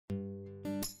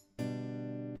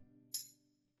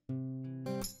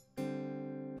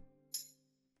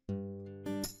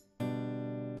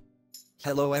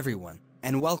Hello everyone,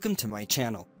 and welcome to my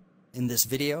channel. In this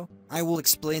video, I will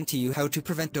explain to you how to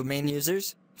prevent domain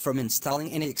users from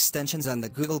installing any extensions on the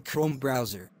Google Chrome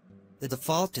browser. The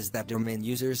default is that domain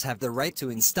users have the right to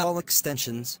install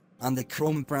extensions on the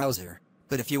Chrome browser,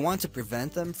 but if you want to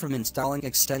prevent them from installing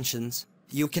extensions,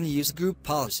 you can use group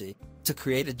policy to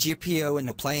create a GPO and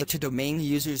apply it to domain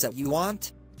users that you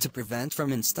want to prevent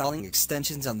from installing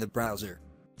extensions on the browser.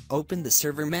 Open the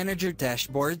Server Manager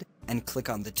dashboard and click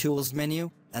on the Tools menu,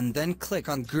 and then click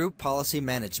on Group Policy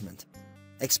Management.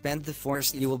 Expand the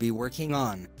force you will be working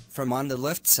on from on the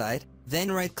left side,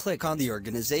 then right-click on the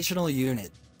organizational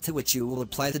unit to which you will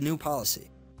apply the new policy.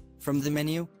 From the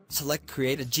menu, select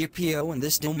Create a GPO in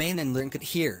this domain and link it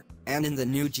here, and in the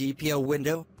new GPO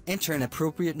window, enter an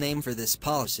appropriate name for this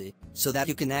policy so that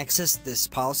you can access this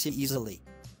policy easily.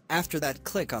 After that,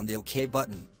 click on the OK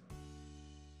button.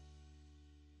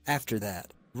 After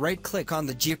that, right-click on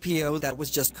the GPO that was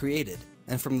just created,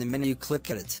 and from the menu click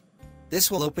Edit.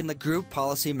 This will open the Group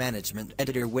Policy Management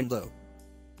Editor window.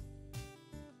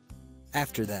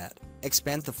 After that,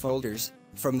 expand the folders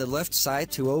from the left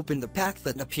side to open the path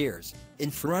that appears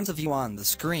in front of you on the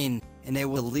screen, and I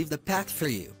will leave the path for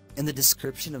you in the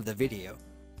description of the video.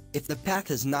 If the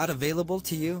path is not available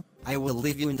to you, I will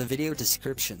leave you in the video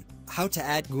description how to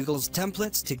add Google's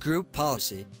templates to group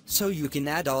policy so you can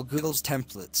add all Google's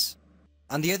templates.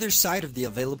 On the other side of the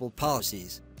available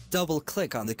policies,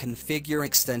 double-click on the Configure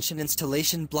Extension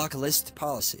Installation Blocklist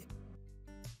policy.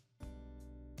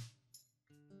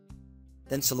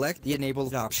 Then select the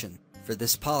Enabled option for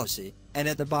this policy, and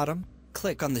at the bottom,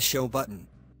 click on the Show button.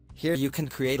 Here you can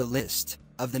create a list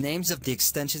of the names of the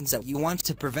extensions that you want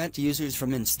to prevent users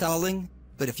from installing,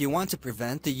 but if you want to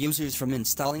prevent the users from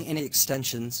installing any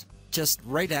extensions, just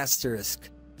write asterisk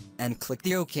and click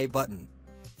the OK button.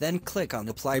 Then click on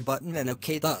the Apply button and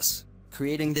OK. Thus,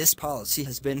 creating this policy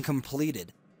has been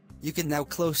completed. You can now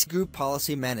close Group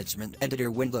Policy Management Editor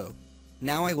window.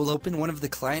 Now I will open one of the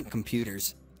client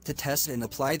computers to test and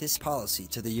apply this policy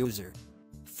to the user.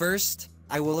 First,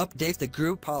 I will update the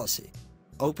group policy.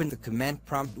 Open the command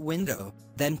prompt window,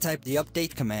 then type the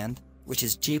update command, which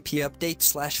is gp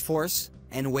update/force,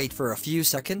 and wait for a few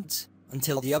seconds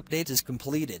until the update is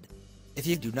completed. If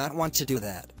you do not want to do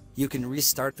that, you can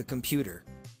restart the computer.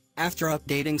 After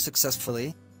updating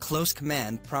successfully, close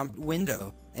command prompt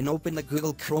window and open the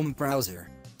Google Chrome browser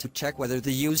to check whether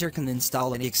the user can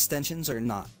install any extensions or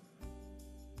not.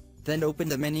 Then open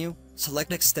the menu,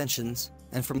 select Extensions,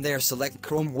 and from there select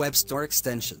Chrome Web Store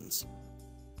Extensions.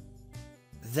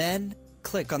 Then,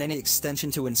 click on any extension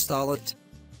to install it.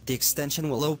 The extension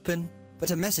will open,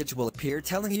 but a message will appear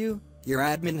telling you your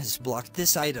admin has blocked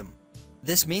this item.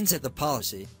 This means that the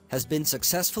policy has been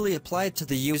successfully applied to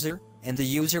the user, and the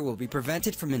user will be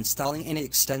prevented from installing any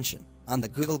extension on the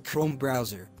Google Chrome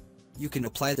browser. You can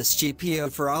apply this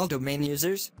GPO for all domain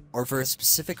users, or for a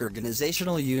specific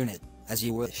organizational unit, as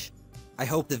you wish. I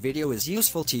hope the video is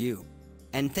useful to you,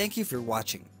 and thank you for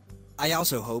watching. I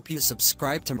also hope you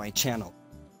subscribe to my channel.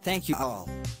 Thank you all.